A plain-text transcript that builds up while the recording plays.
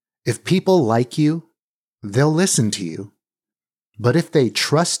If people like you, they'll listen to you. But if they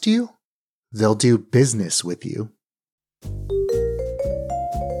trust you, they'll do business with you.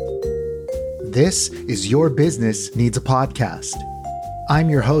 This is Your Business Needs a Podcast. I'm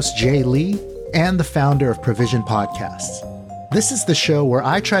your host, Jay Lee, and the founder of Provision Podcasts. This is the show where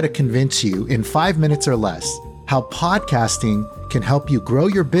I try to convince you in 5 minutes or less how podcasting can help you grow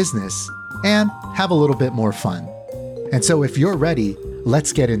your business and have a little bit more fun. And so if you're ready,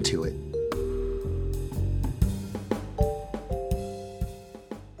 let's get into it.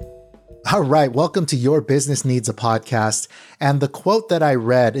 All right, welcome to Your Business Needs a Podcast. And the quote that I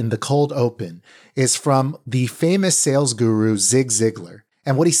read in the cold open is from the famous sales guru, Zig Ziglar.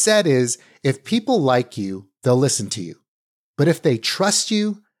 And what he said is, if people like you, they'll listen to you. But if they trust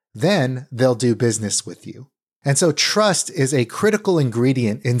you, then they'll do business with you. And so trust is a critical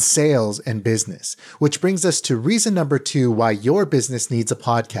ingredient in sales and business, which brings us to reason number 2 why your business needs a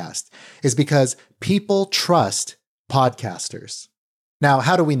podcast is because people trust podcasters. Now,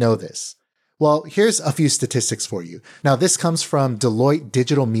 how do we know this? Well, here's a few statistics for you. Now, this comes from Deloitte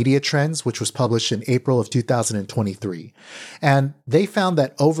Digital Media Trends, which was published in April of 2023. And they found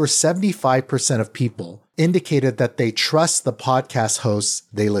that over 75% of people indicated that they trust the podcast hosts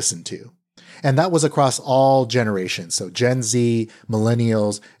they listen to. And that was across all generations. So Gen Z,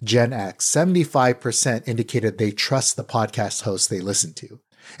 Millennials, Gen X, 75% indicated they trust the podcast hosts they listen to.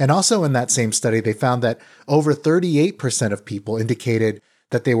 And also in that same study, they found that over 38% of people indicated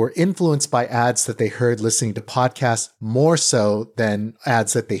that they were influenced by ads that they heard listening to podcasts more so than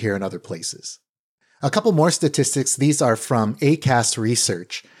ads that they hear in other places. A couple more statistics. These are from Acast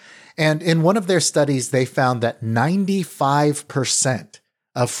Research. And in one of their studies, they found that 95%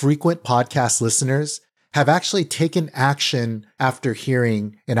 of frequent podcast listeners have actually taken action after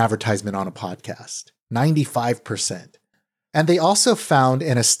hearing an advertisement on a podcast. 95%. And they also found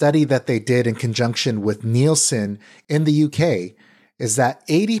in a study that they did in conjunction with Nielsen in the UK is that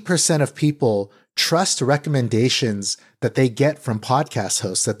 80% of people trust recommendations that they get from podcast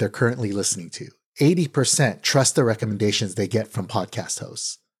hosts that they're currently listening to. 80% trust the recommendations they get from podcast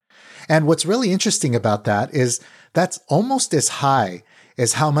hosts. And what's really interesting about that is that's almost as high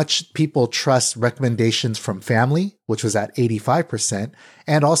as how much people trust recommendations from family, which was at 85%,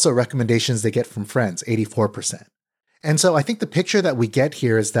 and also recommendations they get from friends, 84%. And so I think the picture that we get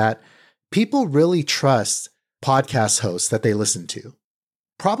here is that people really trust podcast hosts that they listen to.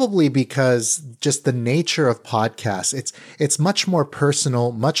 Probably because just the nature of podcasts, it's much more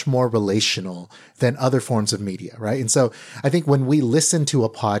personal, much more relational than other forms of media, right? And so I think when we listen to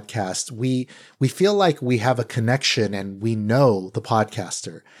a podcast, we feel like we have a connection and we know the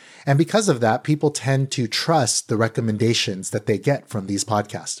podcaster. And because of that, people tend to trust the recommendations that they get from these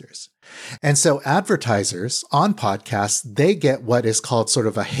podcasters. And so advertisers on podcasts, they get what is called sort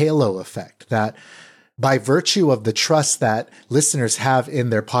of a halo effect, that by virtue of the trust that listeners have in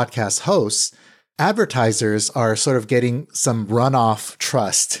their podcast hosts, advertisers are sort of getting some runoff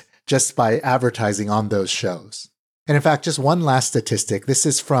trust just by advertising on those shows. And in fact, just one last statistic. This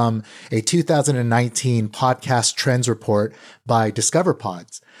is from a 2019 podcast trends report by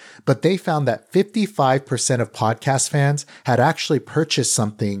DiscoverPods. But they found that 55% of podcast fans had actually purchased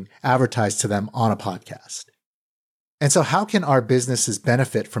something advertised to them on a podcast. And so how can our businesses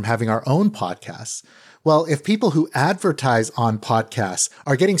benefit from having our own podcasts? Well, if people who advertise on podcasts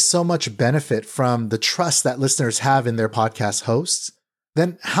are getting so much benefit from the trust that listeners have in their podcast hosts,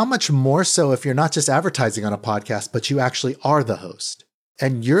 then how much more so if you're not just advertising on a podcast, but you actually are the host?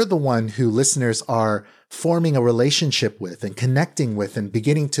 And you're the one who listeners are forming a relationship with and connecting with and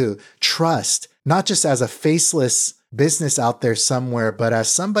beginning to trust, not just as a faceless business out there somewhere, but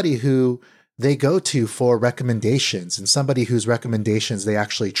as somebody who they go to for recommendations and somebody whose recommendations they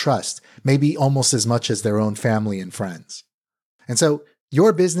actually trust, maybe almost as much as their own family and friends. And so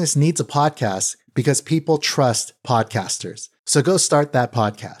your business needs a podcast because people trust podcasters. So go start that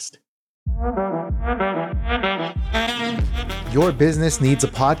podcast. Your Business Needs a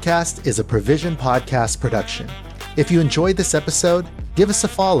Podcast is a Provision Podcast production. If you enjoyed this episode, give us a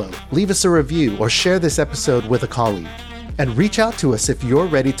follow, leave us a review, or share this episode with a colleague. And reach out to us if you're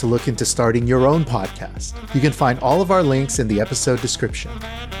ready to look into starting your own podcast. You can find all of our links in the episode description.